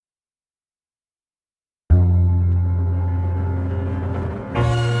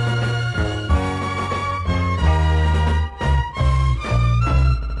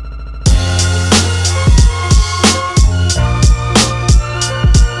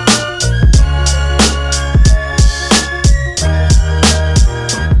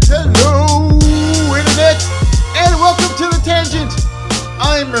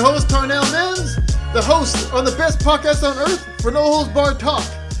host on the best podcast on earth for No Holds Barred Talk.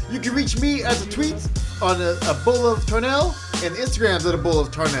 You can reach me at the tweets on a Bowl of Tarnell and Instagrams at a Bowl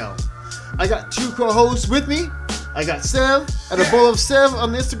of Tarnell. I got two co-hosts with me. I got Sev at a Bowl of Sev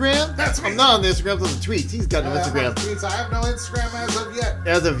on the Instagram. That's me. I'm not on the Instagram, I'm on the tweets. He's got no Instagram. Tweets. I have no Instagram as of yet.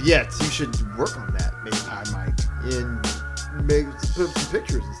 As of yet, you should work on that, maybe. I might. And maybe put up some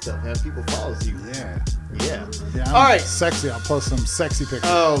pictures and stuff. Have people follow you. Yeah. All right. Sexy. I'll post some sexy pictures.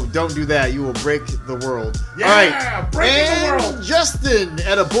 Oh, don't do that. You will break the world. Yeah, all right. breaking the And world. Justin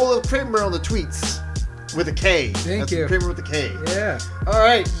at a Bowl of Kramer on the tweets with a K. Thank you. Kramer with a K. Yeah. All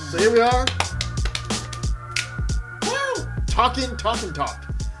right. So here we are. Woo! Talking, talk.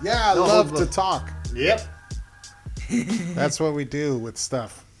 Yeah, I No, love hold to talk. Yep. That's what we do with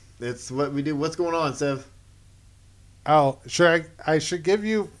stuff. That's what we do. What's going on, Sev? Oh, sure. I should give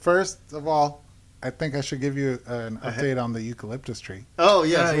you, first of all, I think I should give you an update on the eucalyptus tree. Oh,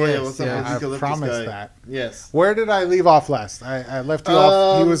 yes. yes, What's up with I Eucalyptus promised guy? that. Yes. Where did I leave off last? I left you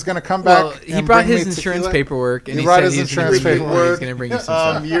off. He was going to come back. Well, he and brought bring his me insurance tequila. paperwork, and He he brought said his he's gonna insurance bring you- paperwork. He's going to bring you some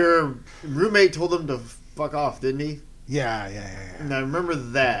stuff. Your roommate told him to fuck off, didn't he? Yeah. And I remember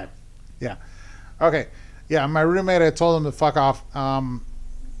that. Okay. Yeah, my roommate, I told him to fuck off. Not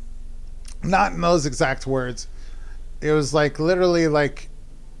in those exact words. It was like literally like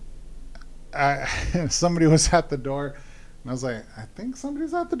somebody was at the door. And I was like, I think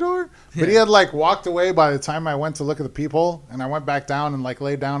somebody's at the door. But he had like walked away by the time I went to look at the peephole. And I went back down and like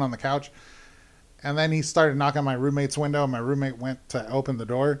laid down on the couch. And then he started knocking on my roommate's window. And my roommate went to open the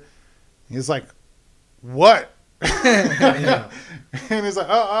door. He's like, what? Yeah. And he's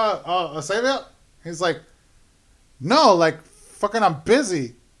like, save it. He's like, no, like, fucking, I'm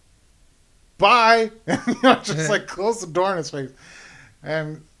busy. Bye. And, just like close the door in his face.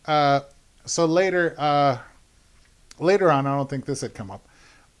 And so later on, I don't think this had come up,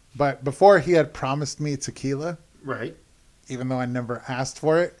 but before he had promised me tequila, Right. even though I never asked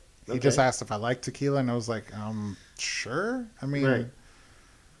for it. He just Okay. asked if I liked tequila, and I was like, sure. I mean, Right.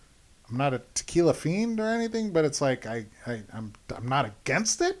 I'm not a tequila fiend or anything, but it's like I'm not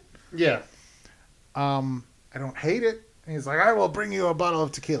against it. Yeah. I don't hate it. And he's like, I will bring you a bottle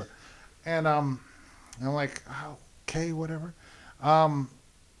of tequila. And I'm like, oh, okay, whatever.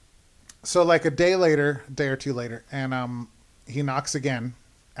 So like a day or two later, and he knocks again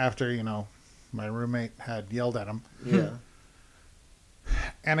after, my roommate had yelled at him. Yeah.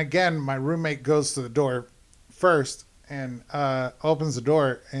 And again, my roommate goes to the door first and opens the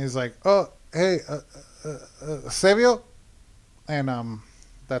door, and he's like, oh, hey, Sevio? And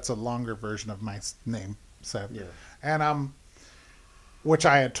that's a longer version of my name, Sev. Yeah. And which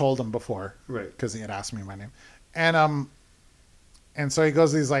I had told him before, Right. because he had asked me my name. And so he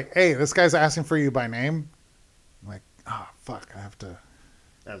goes, he's like, hey, this guy's asking for you by name. I'm like, oh, fuck, I have to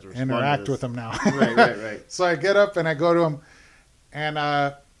interact with him now. Right. So I get up and I go to him,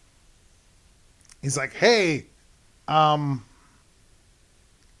 and he's like, hey,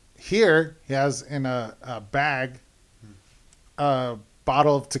 here he has in a bag a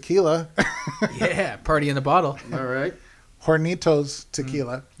bottle of tequila, Yeah, party in the bottle. All right. Hornitos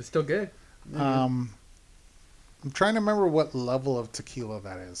tequila. It's still good. I'm trying to remember what level of tequila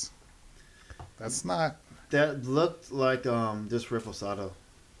that is. That's not That looked like just Reposado.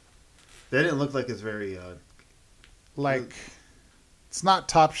 That didn't look like it's very like it's not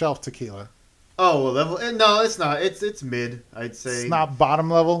top shelf tequila. oh well level no it's not it's mid I'd say It's not bottom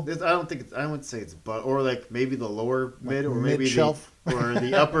level. I wouldn't say it's or like maybe the lower mid or maybe mid-shelf? or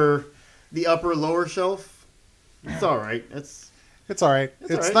the upper lower shelf. It's all right. It's all right.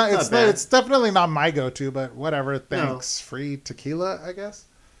 It's It's all right. not. It's It's not not. bad. It's definitely not my go-to, but whatever. Thanks. Free tequila, I guess.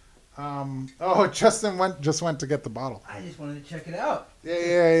 Justin just went to get the bottle. I just wanted to check it out.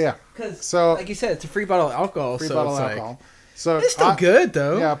 Yeah. Because, So- like you said, it's a free bottle of alcohol. Free so bottle it's of like, alcohol. So it's still good,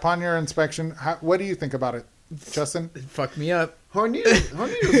 though. Yeah. Upon your inspection, what do you think about it, Justin? It fucked me up.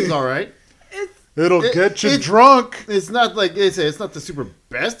 Hornitos is all right. It'll It- get you it- drunk. It's not like it's not the super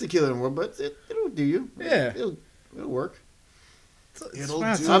best tequila in the world, but it'll do you. Yeah. It'll work. It'll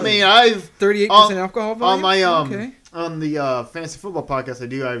Wow, do so I mean, I've 38% alcohol volume? on my Okay. on the fantasy football podcast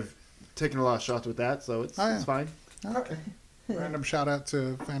I've taken a lot of shots with that, so it's Oh, yeah. it's fine. Okay. Random shout out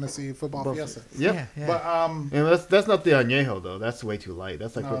to Fantasy Football Fiesta. Yep. Yeah. But And that's not the añejo though. That's way too light.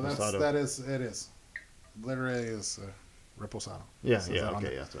 That's like no, Reposado. it is. Literally is Reposado. Yeah, Says yeah, that on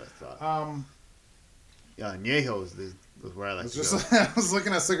okay, it. that's what I thought. Um, Yeah, añejo is where I like It's to just go. I was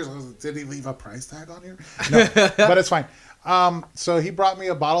looking at stickers. I was like, did he leave a price tag on here? No, but it's fine. So he brought me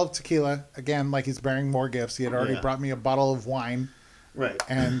a bottle of tequila. Again, like he's bearing more gifts. He had already Yeah. brought me a bottle of wine Right.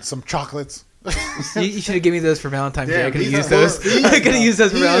 and some chocolates. You should have given me those for Valentine's Day. Damn, I could have these used are- those. these- I could have used those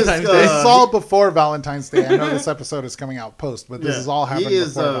for he is, Valentine's uh, Day. This is all before Valentine's Day. I know this episode is coming out post, but this Yeah. is all happening He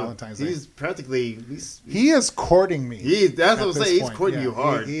is, before Valentine's Day. He's practically He is courting me. that's at what I'm this saying. He's point. courting Yeah, you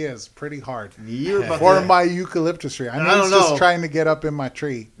hard. He is pretty hard. You're about For to, my eucalyptus tree. I know I don't he's just know. trying to get up in my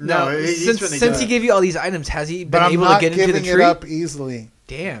tree. No, Now, he's since trying to since get- he gave you all these items, has he been But I'm able not to get into giving the it tree? up easily.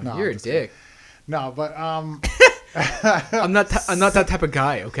 Damn, No, you're I'm a just dick. No, but I'm not that type of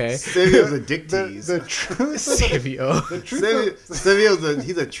guy. Okay, Savio's a dick the, tease. the truth Savio. the truth of,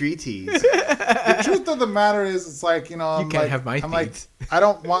 He's a tree tease. the truth of the matter is, it's like, you know, You can't have my I'm like, feeds.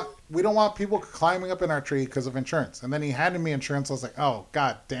 we don't want people climbing up in our tree because of insurance. And then he handed me insurance. I was like, oh,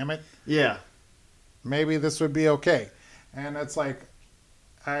 God damn it. Yeah. Maybe this would be okay. And it's like,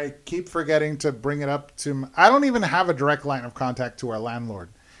 I keep forgetting to bring it up to, I don't even have a direct line of contact to our landlord.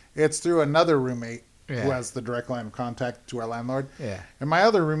 It's through another roommate who Yeah. has the direct line of contact to our landlord. Yeah. And my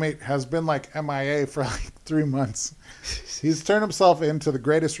other roommate has been like MIA for like 3 months. He's turned himself into the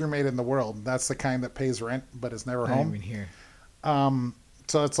greatest roommate in the world. That's the kind that pays rent but is never Not home. even here.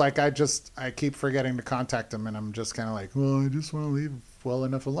 So it's like I keep forgetting to contact him, and I'm just kind of like, well, I just want to leave well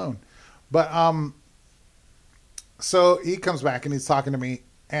enough alone. But so he comes back and he's talking to me,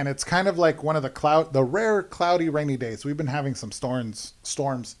 and it's kind of like one of the rare cloudy rainy days. We've been having some storms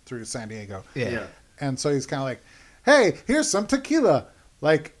through San Diego. Yeah. And so he's kind of like, hey, here's some tequila.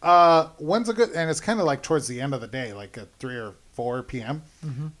 Like, when's a good, and it's kind of like towards the end of the day, like at 3 or 4 p.m.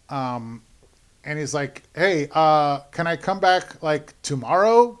 And he's like, hey, can I come back like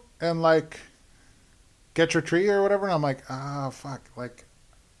tomorrow and like get your tree or whatever? And I'm like, fuck, like,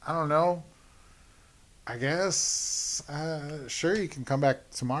 I don't know. I guess, sure, you can come back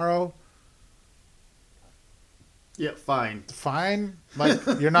tomorrow. Yeah, fine. Fine. Like,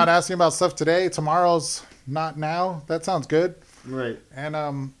 you're not asking about stuff today. Tomorrow's not now. That sounds good. Right.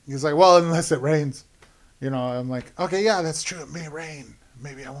 And he's like, well, unless it rains. You know, I'm like, okay, yeah, that's true. It may rain.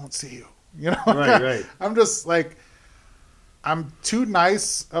 Maybe I won't see you. You know? Right. I'm just like, I'm too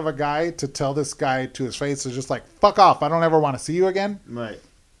nice of a guy to tell this guy to his face. It's just like, fuck off. I don't ever want to see you again. Right.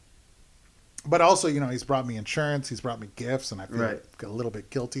 But also, you know, he's brought me insurance. He's brought me gifts. And I feel Right. a little bit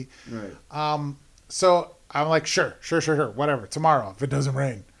guilty. Right. So I'm like, sure. Whatever. Tomorrow, if it doesn't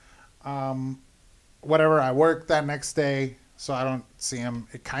rain. Whatever. I work that next day, so I don't see him.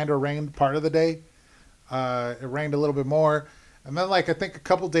 It kind of rained part of the day. It rained a little bit more. And then, like, I think a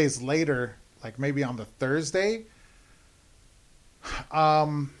couple days later, like maybe on the Thursday,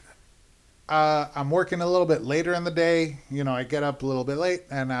 I'm working a little bit later in the day. You know, I get up a little bit late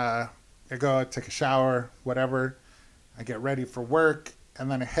and I go take a shower, whatever. I get ready for work and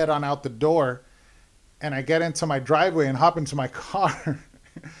then I head on out the door and I get into my driveway and hop into my car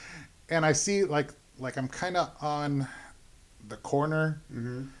and I see like I'm kind of on the corner.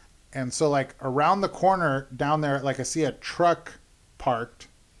 Mm-hmm. And so like around the corner down there, like I see a truck parked.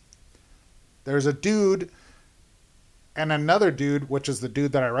 There's a dude and another dude, which is the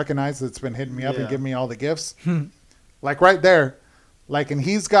dude that I recognize that's been hitting me up and Yeah. giving me all the gifts. Like right there. Like, and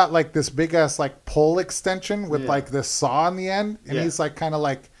he's got like this big ass like pole extension with Yeah. like this saw on the end. And Yeah. he's like kind of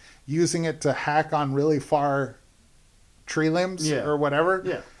like using it to hack on really far tree limbs Yeah. or whatever.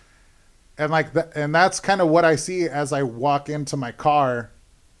 Yeah. And like and that's kind of what I see as I walk into my car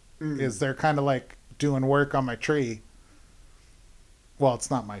Mm. is they're kind of like doing work on my tree. Well, it's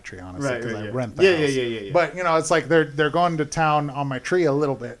not my tree, honestly, Right, because right, I yeah. rent the Yeah, house. yeah. But you know, it's like they're going to town on my tree a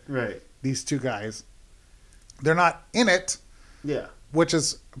little bit. Right. These two guys, they're not in it, Yeah. which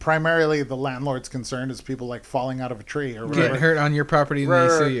is primarily the landlord's concern is people like falling out of a tree or whatever. Getting hurt on your property and they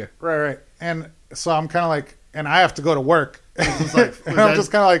sue you. Right. And so I'm kind of like, and I have to go to work. It's like, and was I'm that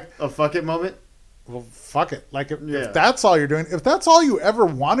just kind of like, a fuck it moment. well, fuck it. Like, Yeah. if that's all you're doing, if that's all you ever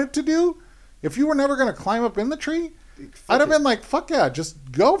wanted to do, if you were never going to climb up in the tree, Fuck I'd have it. been like, fuck yeah, just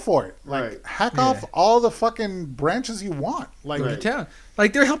go for it. Like, Right. hack Yeah. off all the fucking branches you want. Like, Right. Town.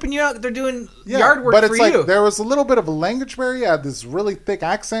 Like they're helping you out. They're doing yeah, yard work but for it's like you. there was a little bit of a language barrier. He had this really thick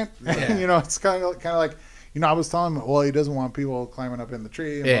accent. Yeah. And, you know, it's kind of like, you know, I was telling him, well, he doesn't want people climbing up in the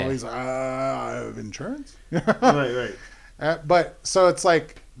tree. And Yeah. he's like, I have insurance. Right. But so it's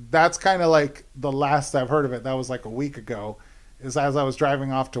like, that's kind of like the last I've heard of it. That was like a week ago. Is as I was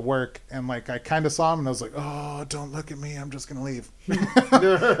driving off to work and like I kind of saw him and I was like, oh, don't look at me. I'm just going to leave.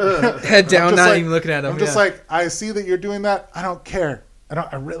 Head down, just not like- even looking at them. I'm just like, I see that you're doing that. I don't care.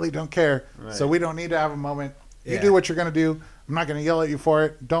 I really don't care. Right. So we don't need to have a moment. You Yeah. do what you're going to do. I'm not going to yell at you for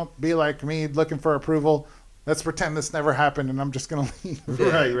it. Don't be like me looking for approval. Let's pretend this never happened and I'm just going to leave.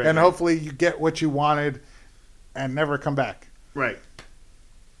 Right. And hopefully you get what you wanted and never come back. Right.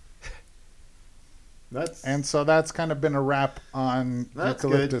 That's And so that's kind of been a wrap on That's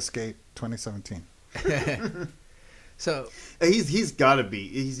Eucalyptus Gate. 2017. So He's got to be.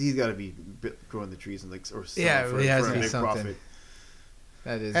 He's got to be growing the trees and like or Yeah, for, he has for to a be big something. profit.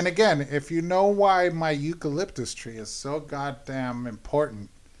 that is. And again, if you know why my eucalyptus tree is so goddamn important,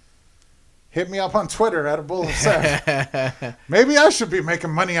 hit me up on Twitter at a bull of Seth. Maybe I should be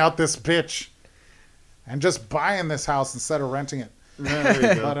making money out this bitch and just buying this house instead of renting it. Yeah,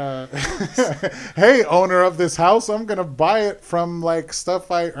 there you go. But hey, owner of this house, I'm gonna buy it from like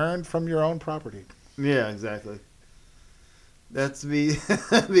stuff I earned from your own property. Yeah, exactly. That'd be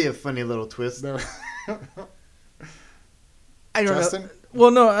a funny little twist. There- I don't Justin? know.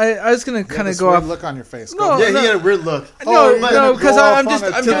 Well, no, I was gonna You have kind of this go weird off. look on your face. No, Yeah, he had a weird look. No, you're no, gonna because go I'm off just,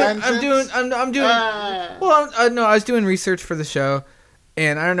 on a I'm doing. Ah. Well, no, I was doing research for the show,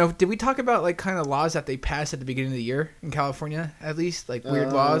 and I don't know. Did we talk about like kind of laws that they passed at the beginning of the year in California, at least like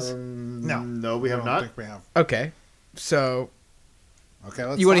weird laws? No, we have I don't not. think we have. Okay, so Okay,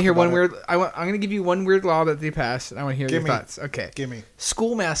 let's you want to talk hear about one it. weird? I'm going to give you one weird law that they passed, and I want to hear Give your me. thoughts. Okay, Gimme.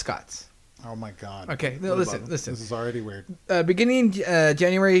 school mascots. Oh my god. Okay, no, What listen, about listen. This is already weird. Beginning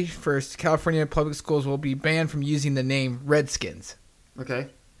January 1st, California public schools will be banned from using the name Redskins. Okay.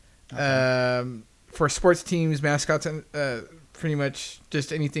 For sports teams, mascots, and pretty much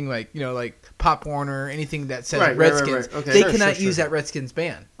just anything like like Pop Warner, anything that says Right, Redskins, right. Okay. they Sure, cannot sure, use sure. that Redskins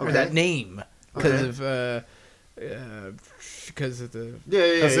ban or Okay. that name because Okay. of the Yeah. Because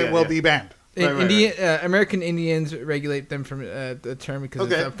it will be banned. Right. American Indians regulate them from the term because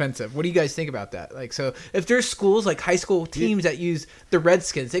Okay. it's offensive. What do you guys think about that? Like, so if there's schools like high school teams that use the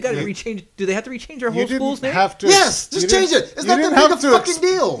Redskins, they got to You- rechange. Do they have to rechange their You whole didn't school's name? have to. Yes, just you didn't- change it. It's you not didn't that big have a to fucking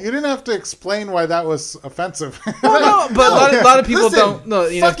deal. You didn't have to explain why that was offensive. Well, no, but a lot of people Listen, don't know.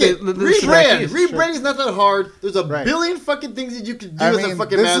 fuck it. Rebrand. Rebrand. Rebranding's not that hard. There's a Right. billion fucking things that you can do I as mean, a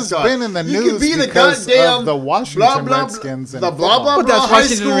fucking this mascot. has been in the You news could be the because goddamn of the Washington blah, blah, Redskins and the blah, football. blah, But that's high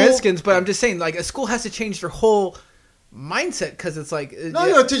Washington school. Redskins. But I'm just saying, like, a school has to change their whole mindset because it's like No,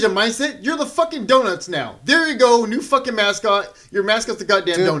 you don't change your mindset. You're the fucking donuts now. There you go, new fucking mascot. Your mascot's the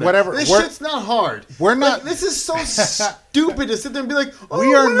goddamn Dude, donut. whatever. This We're- shit's not hard. we're not- Like, this is so stupid to sit there and be like, oh,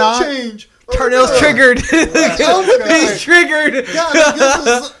 We are we're not- gonna change. Oh, Tarnell's yeah. triggered. gonna He's say- triggered. Yeah, like, this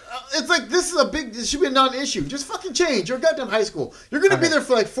is, it's like this is a big. This should be a non-issue. Just fucking change. You're goddamn high school. You're gonna be Okay. there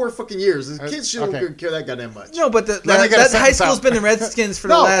for like 4 fucking years. The kids shouldn't okay. care that goddamn much. No, but Let me that get a high sentence school's out. been the Redskins for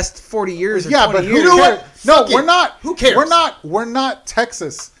the No. last 40 years or Yeah, 20 but years. You know what? No, Fuck it. we're not. Who cares? We're not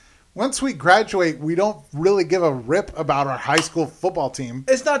Texas. Once we graduate, we don't really give a rip about our high school football team.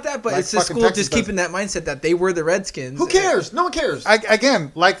 It's not that, but Like it's the fucking school Texas just keeping that mindset that they were the Redskins. Who cares? No one cares.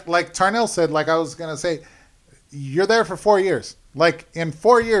 Again, like Tarnell said, like I was gonna say, you're there for 4 years. Like in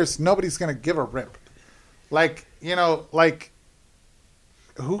 4 years, nobody's gonna give a rip. Like like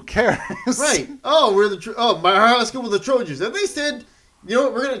who cares? Right. Oh, we're the my high school was the Trojans, and they said, you know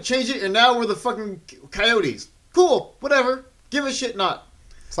what, we're gonna change it, and now we're the fucking Coyotes. Cool, whatever. Give a shit not.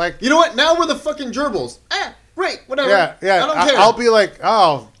 It's like You know what? Now we're the fucking Gerbils. Right, whatever. yeah. I don't care. I'll be like,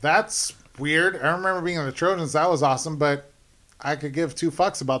 oh, that's weird. I remember being in the Trojans. That was awesome, but I could give 2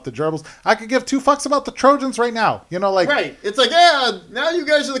 fucks about the Gerbils. I could give 2 fucks about the Trojans right now. Like Right. It's like, yeah, now you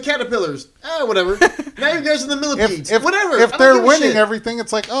guys are the Caterpillars. Whatever. Now you guys are the Millipedes. Whatever. I If don't they're give a winning shit. everything,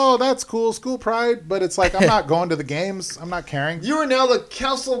 it's like, oh, that's cool, school pride. But it's like, I'm not going to the games. I'm not caring. You are now the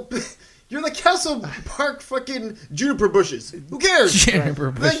Castle. You're the Castle Park fucking juniper bushes. Who cares? Juniper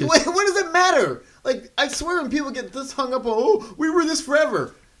Like, bushes. what does it matter? Like, I swear when people get this hung up on, oh, we were this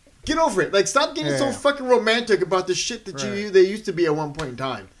forever. Get over it. Like, stop getting so Yeah. fucking romantic about the shit that Right. they used to be at one point in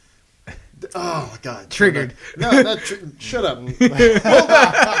time. Oh, my God. Triggered. No, not shut up. I'm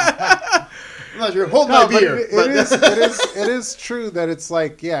not sure. Hold No, my but beer. it is true that it's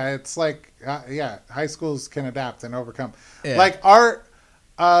like high schools can adapt and overcome. Yeah. Like our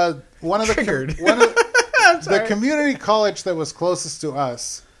one of the Triggered. the community college that was closest to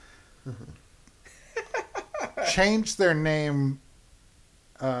us changed their name.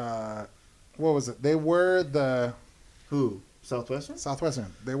 What was it? They were the Who? Southwestern? Southwestern.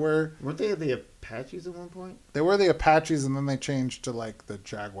 They were Weren't they the Apaches at one point? the Apaches, and then they changed to like the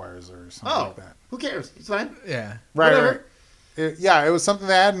Jaguars or something Oh, like that. who cares? It's fine. Yeah. Right, Whatever. right. It was something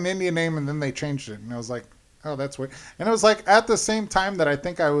that had an Indian name, and then they changed it, and I was like, oh, that's weird. And it was like at the same time that I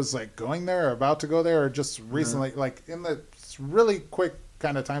think I was like going there or about to go there, or just recently, like in the really quick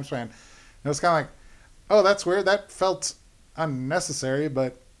kind of time span. And it was kind of like, oh, that's weird. That felt unnecessary,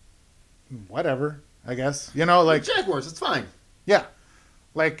 but whatever, I guess. Like Jaguars, it's fine. yeah,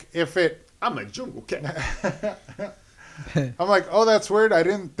 like if it. I'm a jungle cat. I'm like, oh, that's weird. I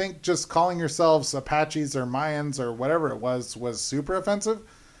didn't think just calling yourselves Apaches or Mayans or whatever it was super offensive.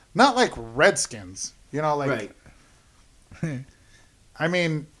 Not like Redskins, like. Right. I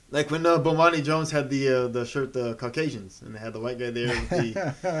mean, Like when Bomani Jones had the shirt, the Caucasians, and they had the white guy there. With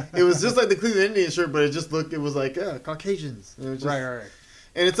the, it was just like the Cleveland Indians shirt, but it was like Caucasians. It was just, Right.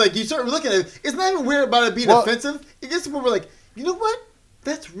 And it's like you start looking at it. It's not even weird about it being offensive. It gets to the point where like, you know what?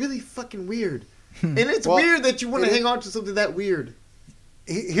 That's really fucking weird. And it's weird that you want to hang on to something that weird.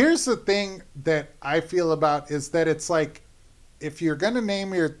 Here's the thing that I feel about is that it's like, if you're going to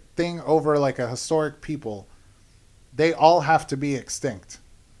name your thing over like a historic people, they all have to be extinct.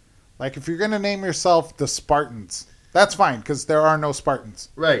 Like if you're going to name yourself the Spartans, that's fine because there are no Spartans.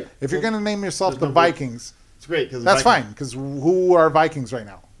 Right. If you're going to name yourself the Vikings, it's great because that's fine because who are Vikings right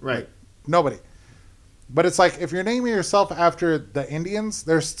now? Right. Like, nobody. But it's like if you're naming yourself after the Indians,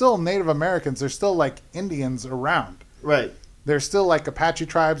 there's still Native Americans. There's still like Indians around. Right. There's still like Apache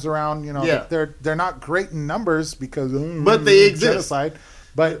tribes around. You know, they're not great in numbers because but they exist. Genocide,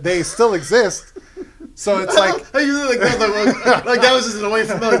 but they still exist. So it's like like that was just an away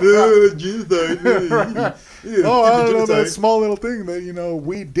from genocide. I don't know that small little thing that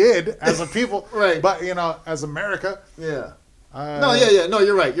we did as a people, right? But as America, yeah. No,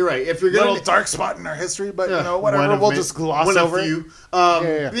 you're right. If you're gonna dark spot in our history, but whatever, we'll just gloss over it.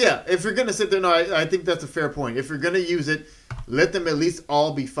 If you're gonna sit there, I think that's a fair point. If you're gonna use it, let them at least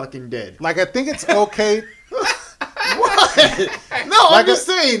all be fucking dead. Like I think it's okay. What? No, I'm just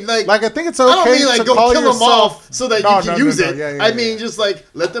saying. Like I think it's okay. I don't mean like to go call kill yourself... them off so that you can use it. Yeah, I mean, just like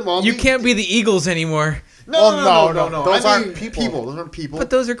let them all. You can't be the Eagles anymore. No. Those aren't people. Those aren't people. But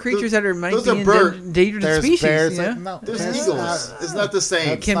those are creatures that might those be are bird. endangered There's species. bears. Yeah? There's eagles. It's not the same.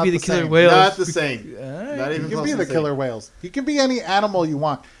 It can't be the killer same. whales. Not the same. Not even You can close be to the killer whales. You can be any animal you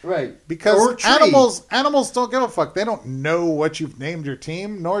want. Right. Because animals don't give a fuck. They don't know what you've named your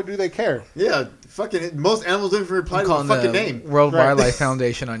team, nor do they care. Yeah. Fucking most animals don't even reply to a fucking name. World Wildlife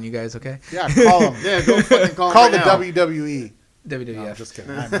Foundation on you guys, okay? Yeah, call them. Yeah, go fucking call the now. WWE. WWF. No, I'm just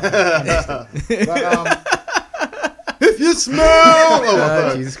kidding. But, if you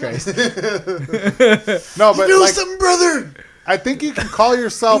smell, Jesus Christ! No, but you something, brother. I think you can call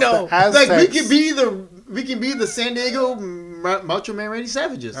yourself the Aztecs. Like we can be the San Diego Macho Man Randy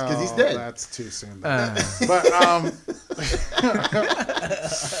Savages because he's dead. That's too soon. But the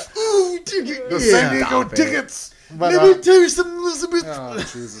San Diego tickets. But, let me tell you something, Elizabeth. Oh,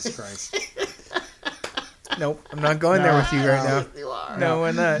 Jesus Christ. Nope, I'm not going there with you right now. You are. No,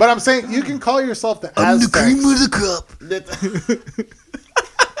 we're not. But I'm saying you can call yourself the I'm Aztecs. the cream of the crop. Yes!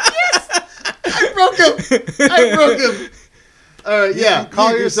 I broke him. All right, You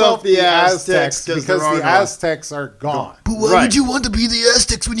call yourself the Aztecs because the Aztecs are gone. But why would you want to be the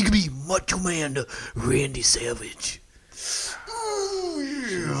Aztecs when you could be Macho Man Randy Savage?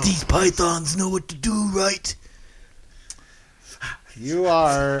 These pythons know what to do, right?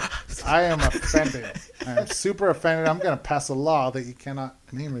 I am offended. I am super offended. I'm going to pass a law that you cannot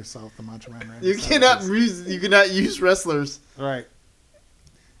name yourself the Macho Man Randy Savage. You cannot use wrestlers. Right.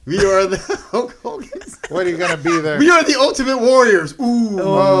 We are the Hulk Hogan's. What are you going to be there? We are the Ultimate Warriors. Ooh.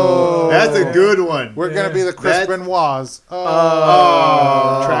 Oh. That's a good one. We're going to be the Chris Benoit's.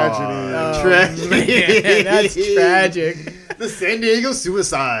 Tragedy. Tragedy. Man, that's tragic. The San Diego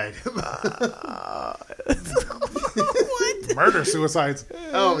Suicide. What? Murder suicides.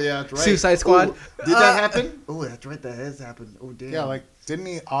 Oh, yeah, that's right. Suicide Squad. Ooh, did that happen? Oh, that's right. That has happened. Oh, damn. Yeah, like, didn't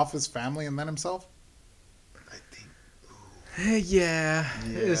he off his family and then himself? I think. Yeah,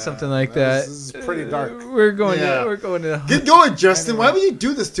 it's something like that. This is pretty dark. We're going to. Get going, Justin. Why would you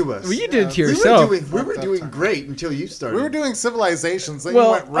do this to us? Well, you did it to we yourself. We were doing great until you started. We were doing civilizations. Then Well,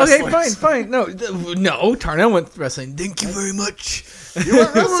 you went wrestlers. okay, fine. No, Tarnell went wrestling. Thank you very much. You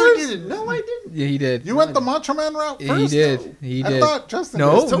went wrestlers? No, I didn't. Yeah, he did. You went the Macho Man route first? He did. He I did. thought Justin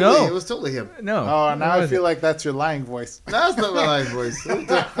No, did. It was totally him. No. Oh, now it I wasn't. feel like that's your lying voice. That's not my live voice. All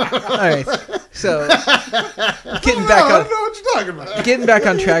right. So, getting I don't know what you're talking about. getting back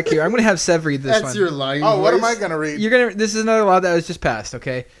on track here. I'm going to have Sev read this That's one. your lying Oh, voice. what am I going to read? This is another law that was just passed.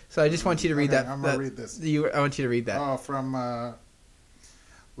 Okay, so I just want you to read Okay, that. I'm going to read this. I want you to read that. Oh, from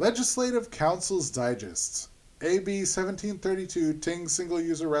Legislative Council's Digest. AB 1732, Ting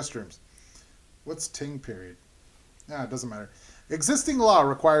single-user restrooms. What's Ting period? It doesn't matter. Existing law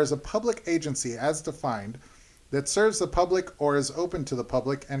requires a public agency as defined that serves the public or is open to the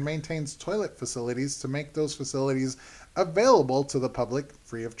public and maintains toilet facilities to make those facilities available to the public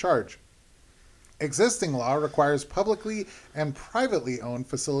free of charge. Existing law requires publicly and privately owned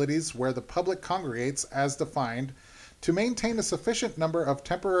facilities where the public congregates as defined to maintain a sufficient number of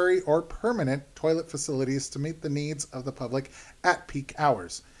temporary or permanent toilet facilities to meet the needs of the public at peak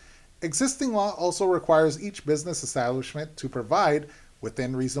hours. Existing law also requires each business establishment to provide,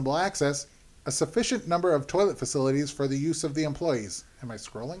 within reasonable access, a sufficient number of toilet facilities for the use of the employees. Am I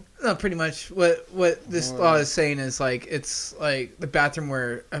scrolling? No, pretty much what this law is saying is like it's like the bathroom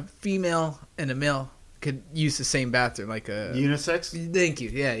where a female and a male could use the same bathroom, like a Unisex? Thank you.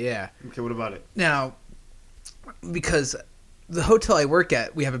 Yeah. Okay, what about it? Now, because the hotel I work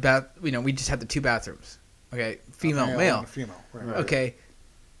at, we have we just have the 2 bathrooms. Okay, female, male. And female. Right. Right. Okay,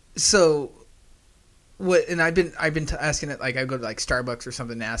 so what? And I've been asking it. Like I go to like Starbucks or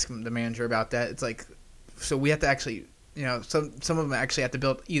something to ask the manager about that. It's like, so we have to actually, some of them actually have to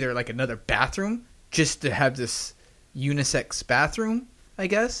build either like another bathroom just to have this unisex bathroom, I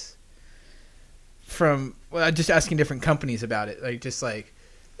guess. Just asking different companies about it, like just like,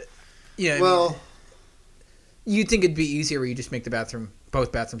 Well, you'd think it'd be easier where you just make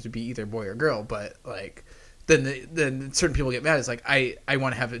both bathrooms would be either boy or girl, but like then certain people get mad. It's like I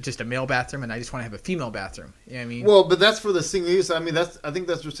want to have just a male bathroom and I just want to have a female bathroom. You know what I mean? well, but that's for the single use. I mean, I think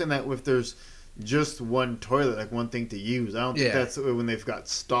that's what saying that if there's just one toilet, like one thing to use. I don't think that's when they've got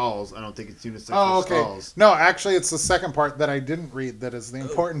stalls. I don't think it's unisex Oh, for okay. stalls. No, actually, it's the second part that I didn't read that is the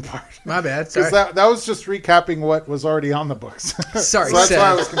important part. My bad. Sorry. Because that was just recapping what was already on the books. Sorry, so that's Seb. why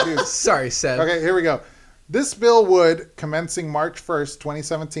I was confused. Sorry, Seb. Okay, here we go. This bill would, commencing March 1st,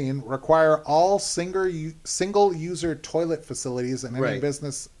 2017, require all single-user toilet facilities in any Right.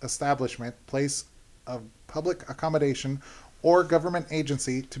 business establishment, place of public accommodation, or government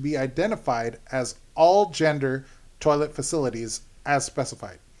agency to be identified as all-gender toilet facilities as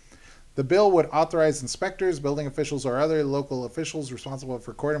specified. The bill would authorize inspectors, building officials, or other local officials responsible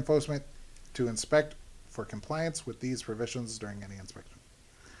for court enforcement to inspect for compliance with these provisions during any inspection.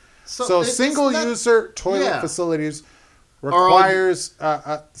 So it's single-user toilet yeah. facilities requires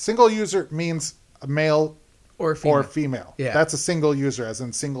single-user means a male Or female. or female. Yeah. That's a single user, as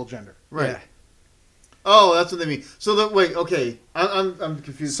in single gender. Right. Yeah. Oh, that's what they mean. So wait, okay, I'm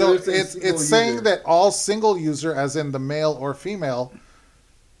confused. So they're saying single it's saying user. that all single user, as in the male or female,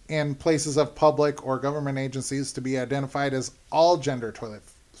 in places of public or government agencies to be identified as all gender toilet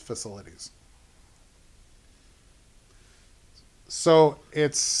facilities. So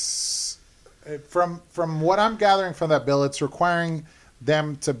it's from what I'm gathering from that bill, it's requiring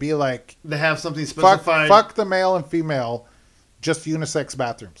them to be like they have something fuck specified. the male and female, just unisex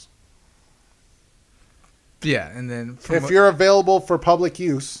bathrooms. Yeah, and then If you're available for public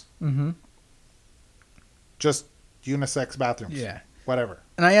use, mm-hmm. just unisex bathrooms. Yeah. Whatever.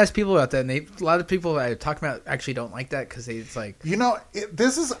 And I asked people about that, and a lot of people I talk about actually don't like that because it's like,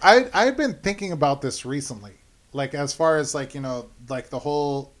 I've been thinking about this recently, like as far as like like the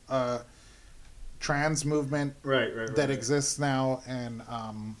whole trans movement right. that exists now, and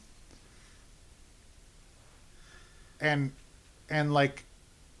like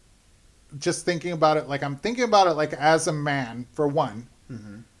just thinking about it, like I'm thinking about it like as a man for one,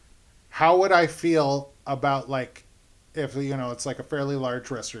 how would I feel about like if it's like a fairly large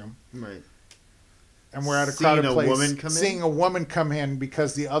restroom, Right. and we're at a Seeing crowded a place, woman come in? seeing a woman come in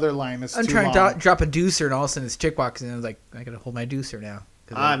because the other line is I'm too trying long. to drop a deucer, and all of a sudden this chick walks in, and I was like, I gotta hold my deucer now.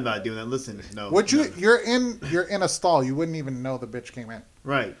 'Cause I'm not doing that. Listen, no. Would you? no. You're in a stall. You wouldn't even know the bitch came in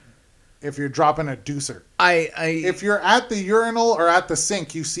Right. if you're dropping a deucer. I If you're at the urinal or at the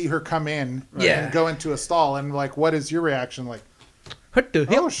sink, you see her come in Yeah. and go into a stall, and like, what is your reaction? Like, what the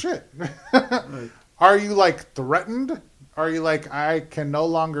hell? oh shit! Are you like threatened? Are you like, I can no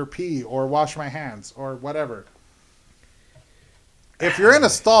longer pee or wash my hands or whatever? If you're in a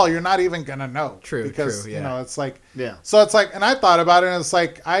stall, you're not even gonna know. True, because true, yeah. it's like, Yeah. so it's like, and I thought about it, and it's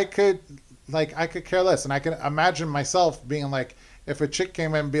like I could care less, and I can imagine myself being like, if a chick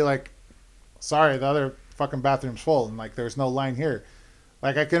came in and be like, sorry, the other fucking bathroom's full, and like there's no line here.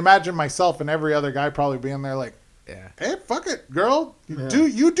 Like I can imagine myself and every other guy probably being there like, Yeah. hey, fuck it, girl, Yeah. do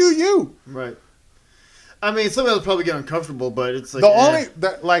you. Right. I mean, somebody will probably get uncomfortable, but it's like The only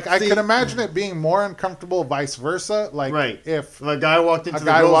that like I See- could imagine it being more uncomfortable, vice versa. Like Right. if if a guy walked into a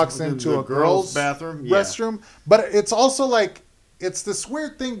guy walks the into a girls' girl's bathroom, restroom, but it's also like it's this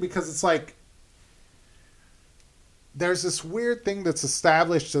weird thing because it's like there's this weird thing that's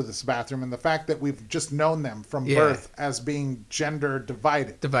established to this bathroom, and the fact that we've just known them from Yeah. birth as being gender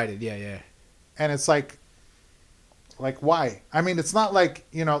divided, Divided, yeah. and it's like why? I mean, it's not like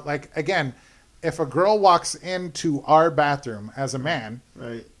like again, if a girl walks into our bathroom as a man,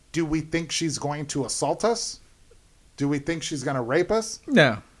 Right. do we think she's going to assault us? Do we think she's going to rape us?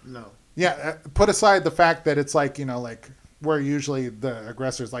 No. No. Yeah, put aside the fact that it's like, like where usually the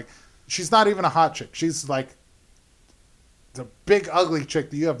aggressor's like, she's not even a hot chick. She's like the big ugly chick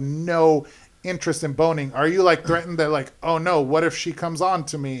that you have no interest in boning. Are you like threatened that like, oh no, what if she comes on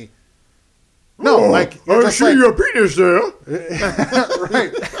to me? No, like you're just like, your penis there.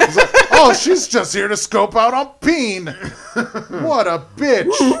 right. It's like, oh, she's just here to scope out on Peen. What a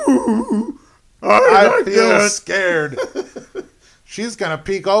bitch. I feel scared. She's gonna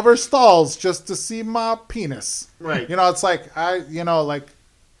peek over stalls just to see my penis. Right. You know, it's like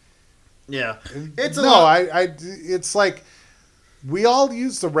Yeah. It's it's like we all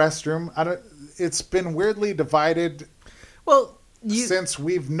use the restroom. It's been weirdly divided Well, since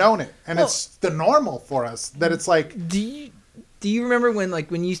we've known it, and it's the normal for us that it's like. Do you remember when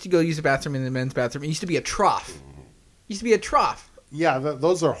you used to go use the bathroom in the men's bathroom? It used to be a trough. Yeah,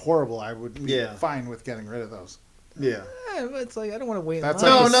 those are horrible. I would be Yeah. fine with getting rid of those. Yeah. But it's like I don't want to wait. That's in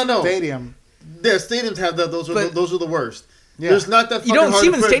line. like No. stadium. Yeah, stadiums have that. Those are the worst. Yeah. There's not that. You don't fucking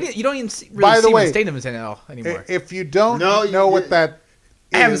see them hard in to put- stadium. You don't even really By the see them way, in stadiums anymore. If you don't No, know what that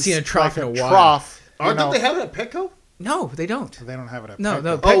I haven't is, seen a trough like in a while. Trough, Don't they have it at Petco? No, they don't. They don't have it at No, Petco.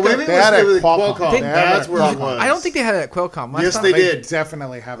 no. Oh, Petco- maybe They had it it was at Qualcomm. Qualcomm. They had it That's at where it Qualcomm. was. I don't think they had it at Qualcomm. Last Yes, time. they They did.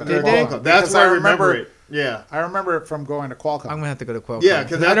 definitely have it Did at they? Qualcomm. That's Because where I remember it. Yeah. I remember it from going to Qualcomm. I'm gonna have to go to Qualcomm. Yeah,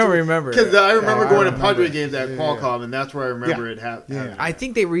 because I don't remember. Because I remember I going to remember Padre it. games at Yeah, Qualcomm, and that's where I remember Yeah. it happening. Yeah. I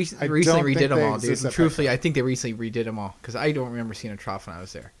think they recently don't redid think them they all, dude. exist at Truthfully, I think they recently redid them all because I don't remember seeing a trough when I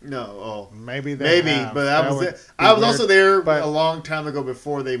was there. No, Maybe they maybe, have. but That I was would there. be I was weird. also there but- a long time ago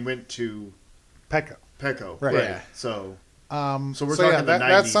before they went to Petco. Petco. Right. Right. Yeah. So So we're talking the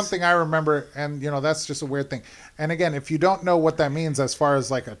that's 90s. something I remember, and that's just a weird thing. And again, if you don't know what that means as far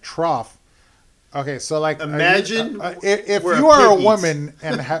as like a trough, okay, so like Imagine if where you a are a pig woman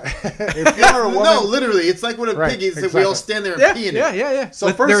and if you are a woman, no, literally, it's like when a Right, pig eats. If we all exactly. stand there and Yeah, pee in yeah, it. yeah. So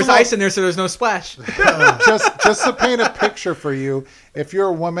But first there was of all- ice in there, so there's no splash. just to paint a picture for you, if you're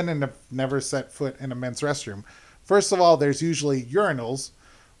a woman and have never set foot in a men's restroom, first of all, there's usually urinals,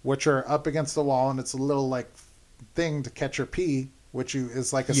 which are up against the wall, and it's a little like thing to catch your pee, which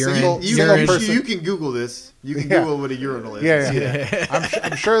is like a Urine. single Urine. person. You can Google this. You can Yeah. Google what a urinal is. Yeah.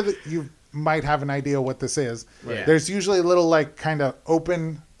 I'm sure that you might have an idea what this is. Right. There's usually little like kind of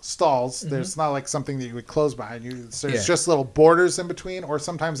open stalls. There's not like something that you would close behind you. So there's just little borders in between, or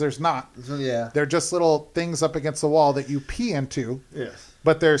sometimes there's not. So, yeah. They're just little things up against the wall that you pee into, Yes.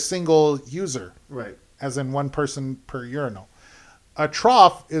 but they're single user, Right. as in one person per urinal. A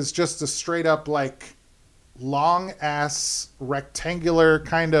trough is just a straight up like long ass rectangular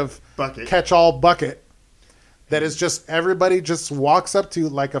kind of Bucket. catch-all bucket that is just everybody just walks up to,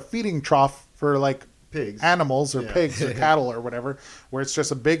 like a feeding trough for like Pigs. animals or Yeah. pigs or cattle or whatever, where it's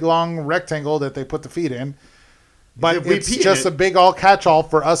just a big long rectangle that they put the feed in. But If we it's pee in just it- a big all catch-all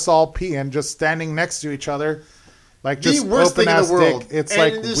for us all peeing, just standing next to each other, like The just worst open thing in ass the world. dick. It's And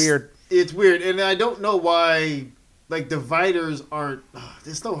like this- weird. It's weird, and I don't know why. Like dividers aren't.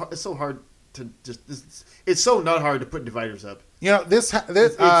 It's so hard to just. It's so not hard to put dividers up. You know this.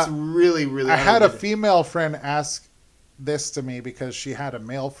 It's really, really. I had don't a get it. female friend ask this to me because she had a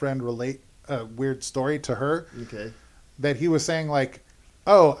male friend relate a weird story to her Okay. that he was saying like,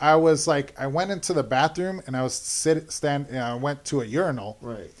 oh, I went into the bathroom and I was I went to a urinal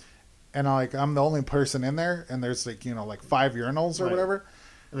Right. and I'm the only person in there and there's like 5 urinals or Right. whatever,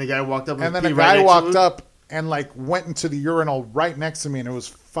 And the guy walked up. and then peed a right guy next to walked him. up and like went into the urinal right next to me and it was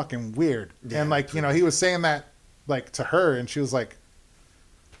fucking weird. Yeah. And like he was saying that like to her and she was like,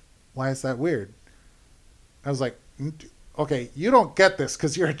 why is that weird? I was like, okay, you don't get this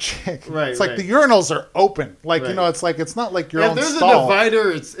because you're a chick. Right, It's like right. the urinals are open. Like, Right. it's like, it's not like your Yeah, own if there's stall. a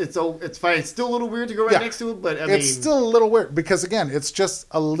divider, it's fine. It's still a little weird to go right Yeah. next to it, but I mean, It's still a little weird because again, it's just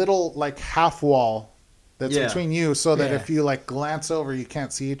a little like half wall that's Yeah. between you so that Yeah. if you like glance over, you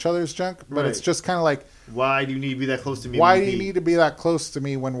can't see each other's junk. But it's Right. just kind of like, why do you need to be that close to me? why when do you pee? need to be that close to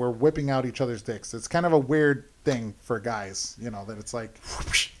me when we're whipping out each other's dicks? It's kind of a weird thing for guys, that it's like,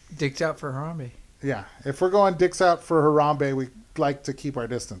 Dicks out for Harambe. yeah, if we're going dicks out for Harambe, we like to keep our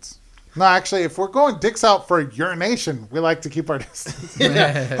distance. No, actually, if we're going dicks out for urination, we like to keep our distance.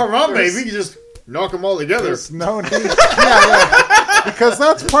 Harambe, we can just knock them all together. There's no need. Yeah, because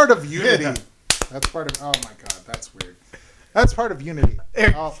that's part of unity. Yeah. That's part of. Oh my god, that's weird. That's part of unity.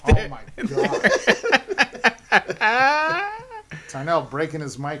 Oh my god. Tarnell breaking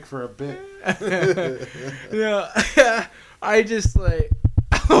his mic for a bit. Yeah, I just like.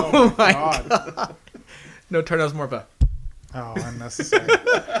 Oh my god. God. No, Tarnell's more of a. Oh, unnecessary.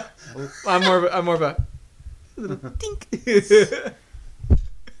 I'm more of a. Little dink.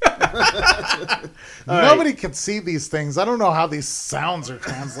 Nobody can see these things. I don't know how these sounds are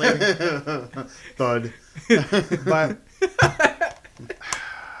translating, Thud. but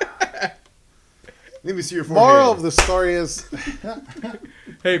Let me see your forehead. moral of the story is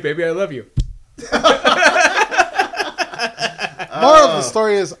Hey, baby, I love you. Moral of the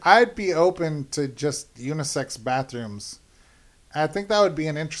story is I'd be open to just unisex bathrooms. I think that would be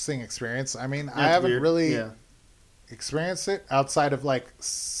an interesting experience. I mean, I haven't weird. really Yeah. experienced it outside of like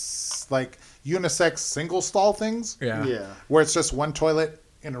unisex single stall things Yeah. where it's just one toilet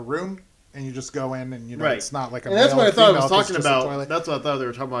in a room and you just go in and Right. it's not like a And that's male what I and thought I female, was it's talking just a about. toilet. That's what I thought they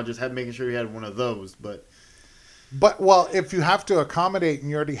were talking about, just making sure you had one of those. But But well, if you have to accommodate and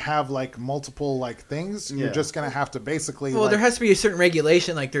you already have like multiple like things, Yeah. you're just gonna have to basically. Well, like, there has to be a certain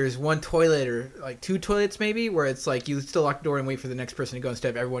regulation. Like there's one toilet or like two toilets maybe, where it's like you still lock the door and wait for the next person to go instead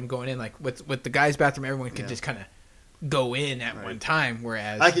of everyone going in. Like with the guys' bathroom, everyone can just kind of go in at one time.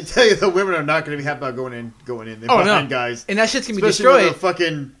 Whereas I can tell you the women are not going to be happy about going in. They're behind guys. and that shit's gonna be Especially when destroyed. they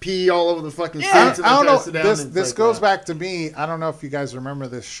fucking pee all over the fucking Yeah. seats and I don't they try to know. sit down. This and it's this like, goes back to me. I don't know if you guys remember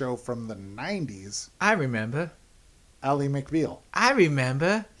this show from the '90s. I remember. Ally McBeal I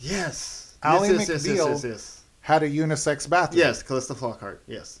remember. Yes. Ally yes, yes, McBeal. yes. had a unisex bathroom. Yes, Callista Flockhart.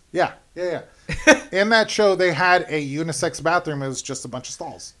 Yes. Yeah. In that show, they had a unisex bathroom. It was just a bunch of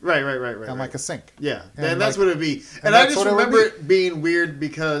stalls Right. and like a sink. Yeah, and and that's like- what it'd be. and And I that's just what it would remember be. it being weird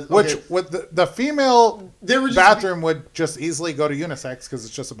because Which okay, with the female they were just bathroom would just easily go to unisex because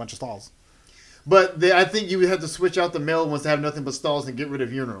it's just a bunch of stalls. but I think you would have to switch out the male ones to have nothing but stalls and get rid of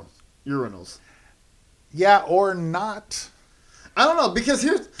urinals. Yeah, or not. I don't know because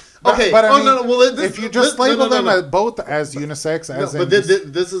here's But- okay. but I mean, no. Well, if you just label them as both as unisex, as but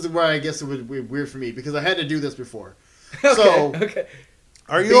in this is where I guess it would be weird for me because I had to do this before. Okay. So Okay.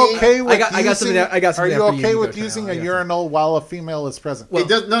 are you being- okay with I got using, something that- I got are something you after you okay go, with Chanel. using I a got urinal while a female is present? Well- it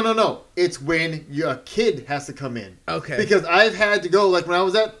does no. It's when a kid has to come in. Okay. Because I've had to go like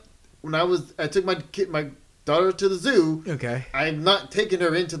I took my daughter to the zoo. Okay. I'm not taking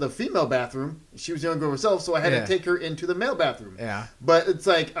her into the female bathroom. She was young girl herself, so I had Yeah. to take her into the male bathroom. Yeah. But it's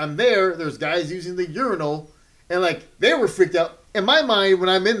like I'm there. There's guys using the urinal, and like they were freaked out. In my mind, when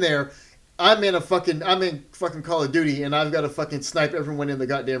I'm in there, I'm in fucking Call of Duty, and I've got to fucking snipe everyone in the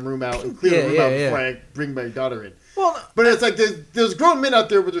goddamn room out and clear the room out before I bring my daughter in. Well, But it's like there's grown men out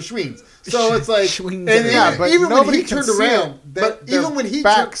there with their schweens, so it's like Schweens. and Yeah, but even when nobody he can turned see around, it. but Their even when he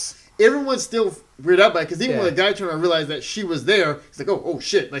backs. everyone's still weirded out by it because even Yeah. when the guy turned around and realized that she was there, he's like, oh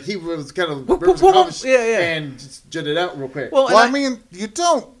shit, like he was kind of Whoop, whoop, whoop. Yeah. and just jutted out real quick. well, Well, I and mean, you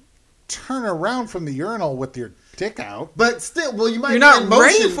don't turn around from the urinal with your dick out. But still, well, you might You're be not in motion.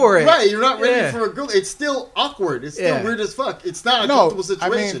 ready for it. Right, you're not ready Yeah. for a girl. It's still awkward. It's still Yeah. weird as fuck. It's not a No, comfortable I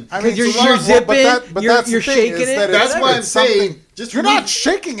situation. mean, Because you're well, zipping, but you're that's the thing, shaking is it. that That's it's- why I'm it's something- saying, just you're for me- not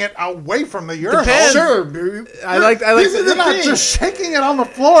shaking it away from the urinal. Depends. Sure, dude. I like This is the You're not thing. just shaking it on the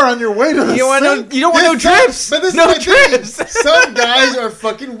floor on your way to the you want no, sink. you don't want no This sucks, drips. But this no is my thing. drips. Some guys are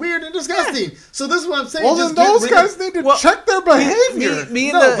fucking weird and disgusting. So this is what I'm saying. Well, just then get those rid guys of, need to Well, check their behavior. Me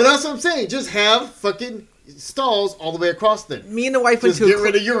and No, but the that's what I'm saying. Just have fucking stalls all the way across then. me and the wife went Just to get a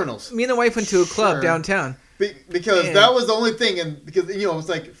rid of urinals. me and the wife went to a club Sure. downtown. Because And- that was the only thing, and because it's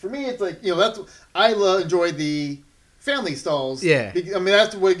like for me, it's like that's I enjoy the family stalls. Yeah. I mean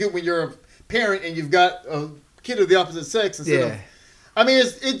that's what you get when you're a parent and you've got a kid of the opposite sex instead of. Yeah. I mean,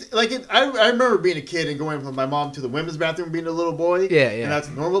 I remember being a kid and going with my mom to the women's bathroom, being a little boy. Yeah. And that's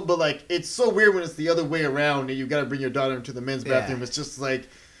normal, but like it's so weird when it's the other way around and you got to bring your daughter into the men's Yeah. bathroom. It's just like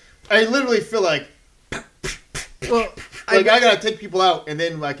I literally feel like Well, I gotta take people out and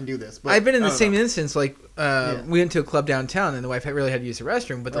then I can do this. But I've been in I the don't same know. instance. Like, Yeah. we went to a club downtown, and the wife really had to use the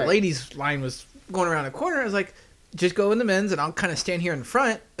restroom. But the Right. ladies' line was going around a corner. I was like, just go in the men's, and I'll kind of stand here in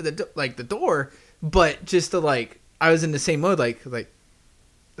front of the door. But just to I was in the same mode, like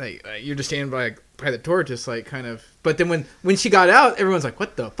you're just standing by the door, just like kind of. But then when she got out, everyone's like,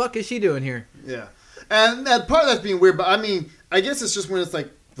 "What the fuck is she doing here?" Yeah, and that part of that's being weird, but I mean, I guess it's just when it's like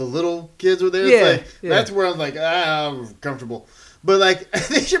the little kids were there. Yeah, It's like, yeah. that's where I'm like, I'm comfortable. But like,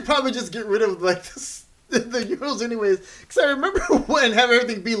 they should probably just get rid of like the urinals anyways. Because I remember when have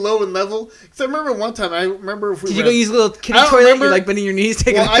everything be low and level. Because I remember one time, if we Did you were go use a little kitty I don't toilet? remember- You're like bending your knees,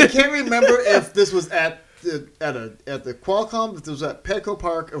 taking. well, I can't remember if this was at the Qualcomm, if it was at Petco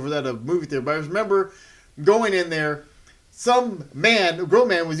Park, or was at a movie theater. But I remember going in there. Some a grown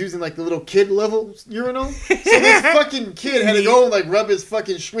man, was using like the little kid level urinal. So this fucking kid had to go and like rub his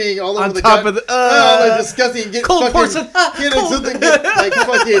fucking swing all over On the top guy. of the- like disgusting. Get cold fucking, porcelain. Get Cold. something like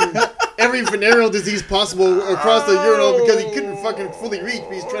fucking every venereal disease possible across the urinal because he couldn't fucking fully reach.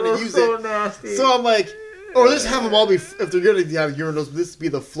 But he's trying to use it. Nasty. So I'm like, or just have them all be if they're gonna have urinals. This be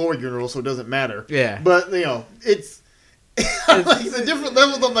the floor urinal, so it doesn't matter. Yeah. But it's like the different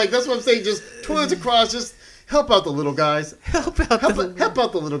levels. I'm like, that's what I'm saying. Just toilets across. Just help out the little guys. help out. Help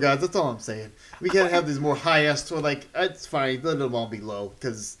out the little guys. That's all I'm saying. We gotta have these more high ass toilets. Like it's fine. Let them all be low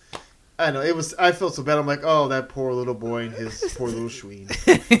because I know it was. I felt so bad. I'm like, oh, that poor little boy and his poor little Schween.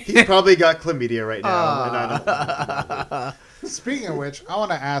 He's probably got chlamydia right now, and I don't. Speaking of which, I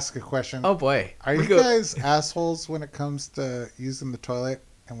want to ask a question. Oh boy, Are you guys assholes when it comes to using the toilet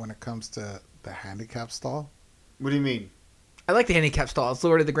and when it comes to the handicap stall? What do you mean? I like the handicap stall. It's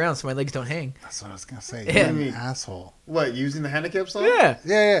lower to the ground, so my legs don't hang. That's what I was gonna say. Yeah. You're an asshole. What, using the handicap stall? Yeah.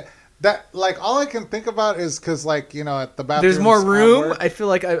 Yeah. That like all I can think about is because like at the bathroom. There's more room. I feel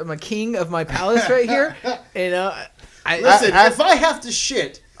like I'm a king of my palace right here. Listen, if I have to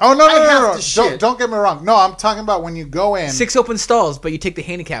shit, Oh no! I have to shit. Don't get me wrong. No, I'm talking about when you go in. 6 open stalls, but you take the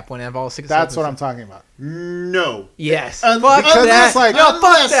handicap one out of all 6. That's open what I'm stalls. talking about. no. Yes. Because Fuck that. it's like- no,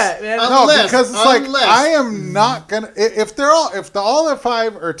 fuck that, man. No, because it's like unless- I am not gonna. If all the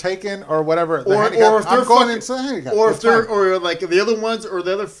 5 are taken or whatever, the Or handicap, if they're I'm going fucking- into the handicap. Or if It's they're, fine. or like the other ones, or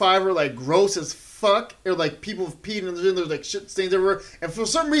the other 5 are like gross as fuck, or like people have peed and there's like shit stains everywhere, and for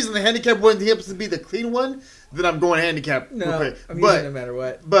some reason the handicap one happens to be the clean one, then I'm going handicap. No, real quick. I'm using it no But matter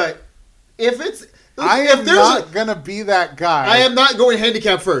what. if it's, I if am there's not gonna be that guy. I am not going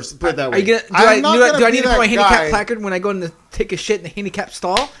handicap first. Put it that way. Are you gonna? I'm not gonna Do I be need to that put my handicap guy. placard when I go in to take a shit in the handicap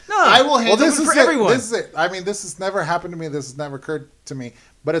stall? No, I will Well, handle this it is for it. everyone. This is it. I mean, this has never happened to me. This has never occurred to me.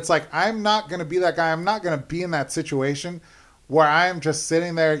 But it's like I'm not gonna be that guy. I'm not gonna be in that situation where I am just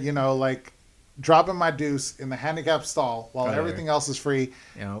sitting there, like dropping my deuce in the handicap stall while Right. everything else is free.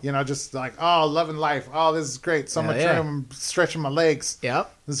 Yep. Just like loving life. Oh, this is great. So Hell much yeah. room. I'm stretching my legs.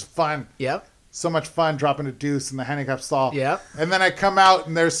 Yep. This is fun. Yep. So much fun dropping a deuce in the handicap stall. Yep. And then I come out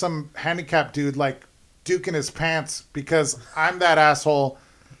and there's some handicap dude like duking his pants because I'm that asshole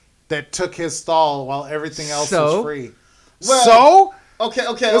that took his stall while everything else So? was free. Well, So Okay.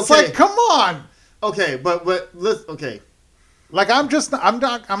 it's like, come on. Okay, but let's okay. Like I'm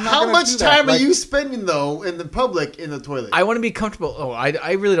not How gonna much do that. time are Like, you spending though in the public in the toilet? I want to be comfortable. Oh,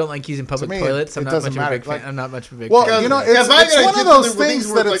 I really don't like using public me, toilets. I'm it not doesn't much of a matter. big fan. Like- I'm not much of a big Well, fan. If it's I gotta one get of those something where things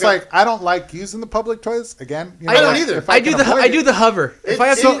things that work it's like like I don't like using the public toilets again. I don't like, either. if I do can the avoid it. hover. If I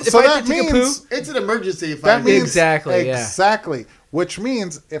have So- to, so if I have that to take a means- poo, It's an emergency if I That means Exactly, yeah. exactly. Which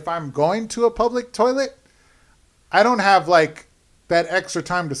means if I'm going to a public toilet, I don't have like that extra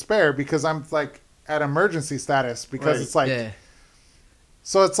time to spare because I'm like at emergency status because Right. it's like yeah.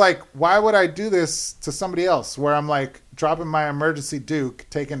 so it's like why would I do this to somebody else where I'm like dropping my emergency duke,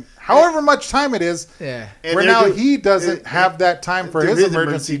 taking however much time it is, Yeah. And where they're now do- he doesn't it- have that time for do his his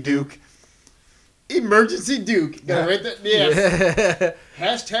emergency emergency duke. Emergency Duke. Gotta write that. Yes.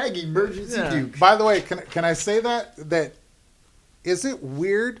 Hashtag emergency Yeah. Duke. By the way, can I say that is it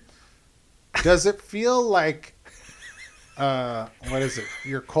weird? Does it feel like what is it?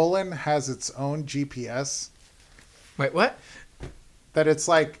 Your colon has its own GPS? Wait, what? That it's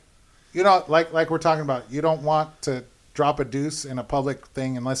like like we're talking about, you don't want to drop a deuce in a public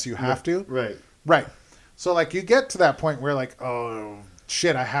thing unless you have to. Right. Right. So like you get to that point where like, oh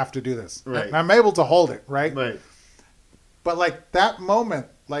shit, I have to do this. Right. And I'm able to hold it, right? Right. But like that moment,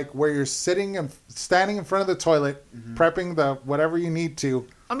 like where you're standing in front of the toilet, prepping the whatever you need to.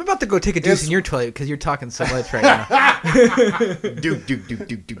 I'm about to go take a deuce It's- in your toilet because you're talking so much right now. Duke. Duke.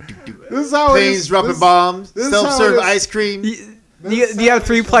 This is how it Planes is. dropping This- bombs. this is how Self-serve it is. ice cream. Do you have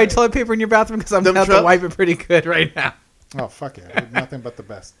 3-ply toilet paper in your bathroom? Because I'm Dump about to truck? wipe it pretty good right now. Oh fuck yeah! Nothing but the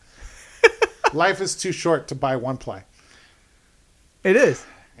best. Life is too short to buy 1-ply. It is.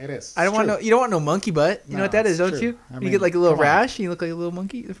 It is. I don't It's want true. no. You don't want no monkey butt. You know No, what that it's is, don't true. you? I You mean, get like a little come on. rash. And you look like a little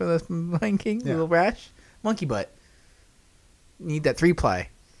monkey from the Lion King. Yeah. A little rash. Monkey butt. You need that 3-ply.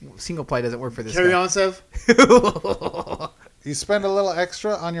 Single ply doesn't work for this. Carry guy. on, Sev. You spend a little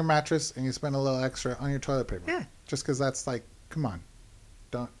extra on your mattress and you spend a little extra on your toilet paper. Yeah. Just because that's like, come on,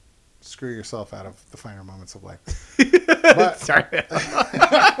 don't screw yourself out of the finer moments of life. But Sorry.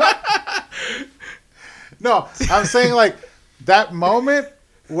 no, I'm saying like that moment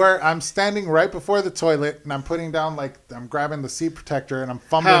where I'm standing right before the toilet and I'm putting down like I'm grabbing the seat protector and I'm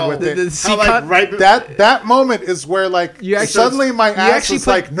fumbling How? with The- it. the How, seat like, cut- right. That moment is where like You actually- suddenly my you ass actually is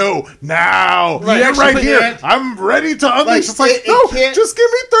put- like, no, now Right. you're actually right put here. your hand- I'm ready to unleash. Like, It's like, it no, can't- just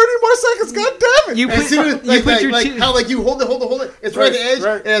give me 30 more seconds. God damn it! You As soon as, you like, put like, your like chin- how like you hold it. It's right, Right, at the edge,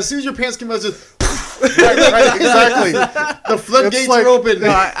 right. and as soon as your pants come out, it's just right, exactly. the floodgates It's like- are open. No,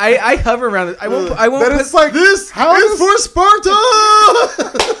 I hover around it. I won't. I won't. Then Put, it's like This How is does- for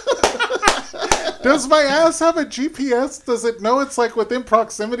Sparta. Does my ass have a GPS? Does it know it's like within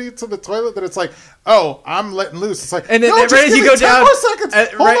proximity to the toilet that it's like, oh, I'm letting loose? It's like, And then no, right just as give you me go 10 down- more seconds.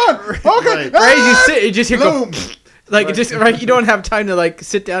 Hold right- on. Okay. right. right as you Ah! sit, you just hear go. Boom. Like it just right. You don't have time to like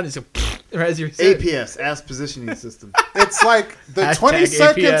sit down and so. As you said. APS, ass positioning system. It's like the Hashtag 20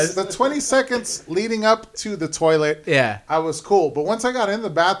 seconds. APS. The 20 seconds leading up to the toilet. Yeah. I was cool, but once I got in the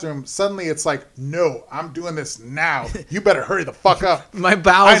bathroom, suddenly it's like, no, I'm doing this now. You better hurry the fuck up. My I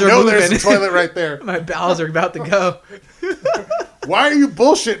bowels are know moving. there's a toilet right there. My bowels are about to go. Why are you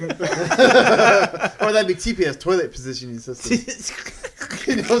bullshitting? Or that'd be TPS, toilet positioning system.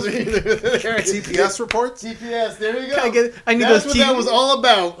 He knows what you're doing. TPS reports? TPS, there you go. I need That's those what that was all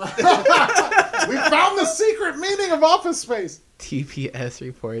about. We found the secret meaning of Office Space. TPS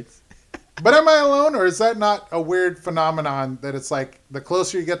reports. But am I alone, or is that not a weird phenomenon that it's like the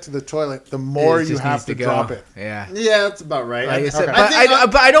closer you get to the toilet, the more It you just have needs to go. drop it? Yeah. Yeah, that's about right. Like I said, Okay.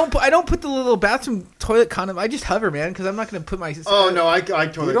 but I don't put the little bathroom toilet condom. I just hover, man, because I'm not going to put my. Oh no, I You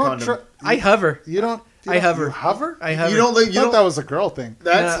toilet don't. condom. I hover. You don't. I hover. You hover? I hover. You don't. I You thought don't. that was a girl thing.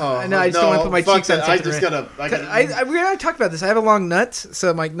 That's No, I just don't wanna put my fuck cheeks on that. I something, just right? gotta. I we already talked about this. I have a long nuts,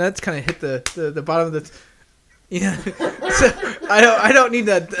 so my nuts kind of hit the bottom of the. Yeah, so I don't need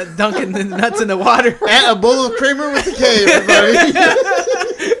to dunk in the nuts in the water. Add a bowl of Kramer with a K, everybody.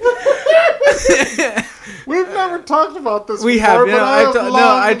 We've never talked about this. We before, have, but no, I have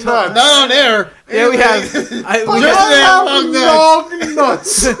long nuts. Not on air. Yeah, we have. Just I long have long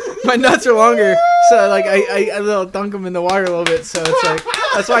nuts. My nuts are longer, so like I little dunk them in the water a little bit. So it's like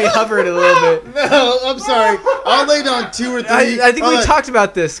that's why I hover it a little bit. No, I'm sorry. I'll lay down 2 or 3. I think we talked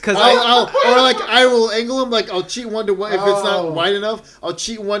about this because I will angle them like I'll cheat 1 to 1 if it's Oh. not wide enough. I'll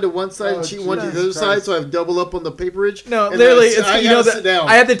cheat 1 to one side and Oh, cheat 1 to the Jesus other side, Christ. so I have double up on the paperage. no, And literally, that's- it's I you know gotta sit that down.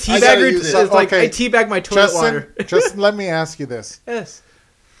 I have the I gotta teabagger. use It's it. like Okay. I teabag my toilet water. Justin, let me ask you this. Yes,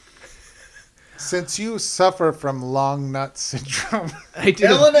 Since you suffer from long nut syndrome, I do.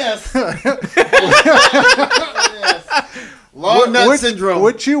 LNS. Long nut syndrome.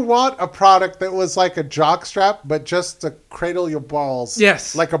 Would you want a product that was like a jock strap, but just to cradle your balls?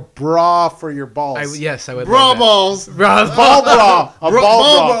 Yes. Like a bra for your balls. Yes, I would. Bra love that. balls. Bra Ball bra. A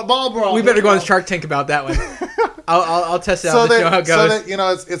ball bra. Ball bra. We better go on Shark Tank about that one. I'll test it out. So Let you know how it that, goes. so that, you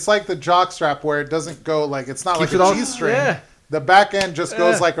know, it's like the jock strap where it doesn't go like, it's not Keeps like it a all- G-string. yeah. The back end just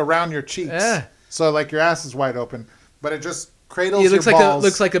goes Yeah. like around your cheeks. Yeah. So like your ass is wide open, but it just cradles It looks your like balls.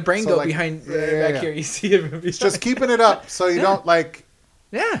 looks like a brain So, goat like, behind yeah, back yeah. here. You see it. It's just keeping it up so you don't like,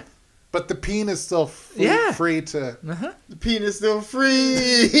 yeah. but the peen is still free, Yeah. free to The penis still free.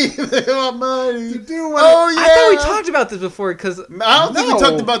 They want money. do what Oh yeah. I thought we talked about this before because I don't think we No.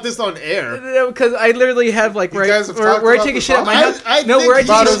 talked about this on air. I literally have like You guys have talked where I about take a this shit at my on- house. I No, think where I you take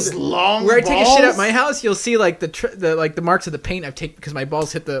about a should- his long where I take a shit balls? at my house, you'll see like the marks of the paint I've taken because my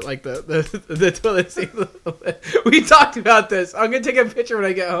balls hit the toilet seat. We talked about this. I'm gonna take a picture when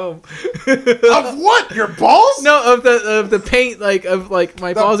I get home. Of what? Your balls? No, of the paint, of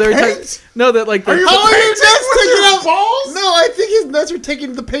my balls every time. paint? No, that like the Are you How are your painting nuts with taking your out balls? No, I think his nuts are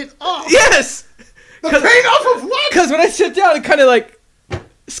taking the paint off. yes, The paint off of what? because when I sit down, it kind of like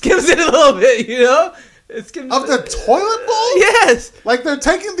skims it a little bit, you know. It skims Of the toilet bowl? Yes. Like they're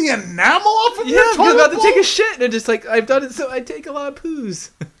taking the enamel off of Yeah, your because toilet I'm about to bowl? take a shit, and it just like I've done it, so I take a lot of poos.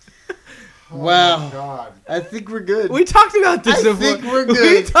 Wow. God. I think we're good. We talked about this I before. think we're We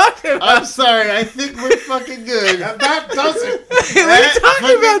good. talked about. I'm sorry. I think we're fucking good. And that does it. We talked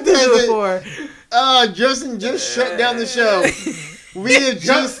fucking about this does it. before. Justin just shut down the show. We have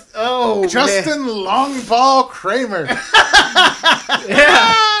just. Oh, man. Justin Longball Kramer.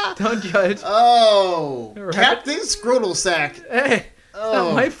 Yeah. Don't judge. Oh, Right. Captain Scrotal Sack. Hey, it's Oh,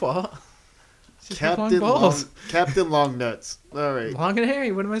 not my fault. It's just long Captain balls. Captain Long Nuts. All right. Long and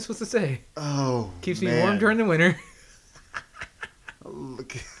hairy. What am I supposed to say? Oh, Keeps me man. warm during the winter.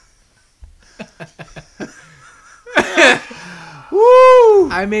 Look. Woo!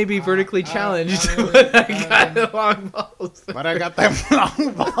 I may be vertically challenged, but I got the long balls. But I got them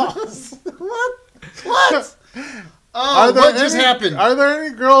long balls. What? Oh, what just happened? Are there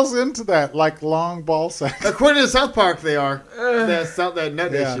any girls into that, like long ball sex? According to South Park, they are. That's not that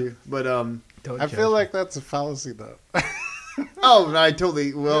nut Yeah. issue. But Don't I judge feel me. like that's a fallacy, though. oh, I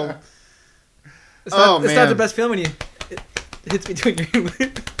totally will. It's not, Oh, it's not the man. best feeling when it hits between your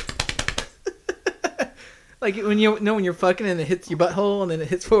like when when you're fucking and it hits your butthole and then it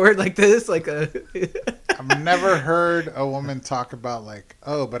hits forward like this, like a. I've never heard a woman talk about like,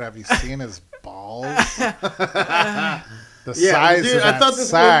 oh, but have you seen his balls? The Yeah, size dude, of I that thought this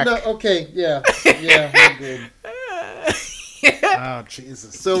sack. was okay. Yeah, we're good. Oh,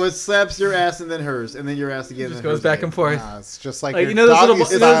 Jesus. So it slaps your ass and then hers, and then your ass again. Just and goes hers back again. and forth. Nah, it's just like, Like your you know those doggy little,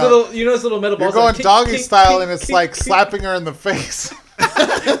 style. you know those little metal You're balls. going that tink, doggy tink, style, tink, and it's tink, like tink. slapping her in the face.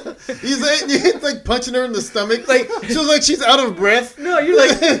 He's like punching her in the stomach. Like she was like she's out of breath. No, you're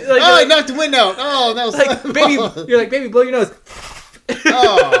like, oh, I knocked the wind out. Oh, that was like baby. You're like baby, blow your nose.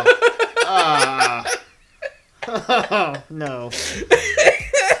 Oh, Oh, no.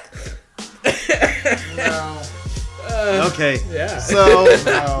 No. Okay. Yeah. So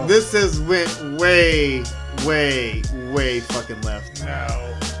No. this has went way fucking left. No.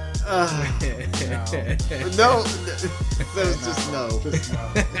 No. So it's just no. Just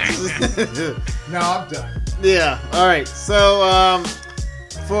no. No, I'm done. Yeah. All right. So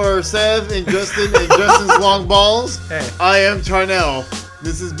for Sev and Justin and Justin's long balls, Hey. I am Tarnell.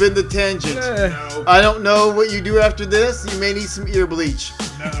 This has been the Tangent. No. I don't know what you do after this. You may need some ear bleach.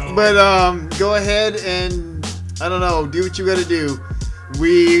 No. But go ahead and I don't know, do what you gotta do.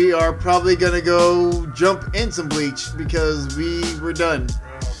 We are probably gonna go jump in some bleach because we're done.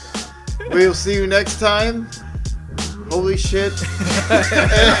 We'll see you next time. Holy shit.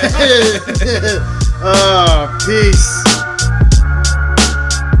 Peace.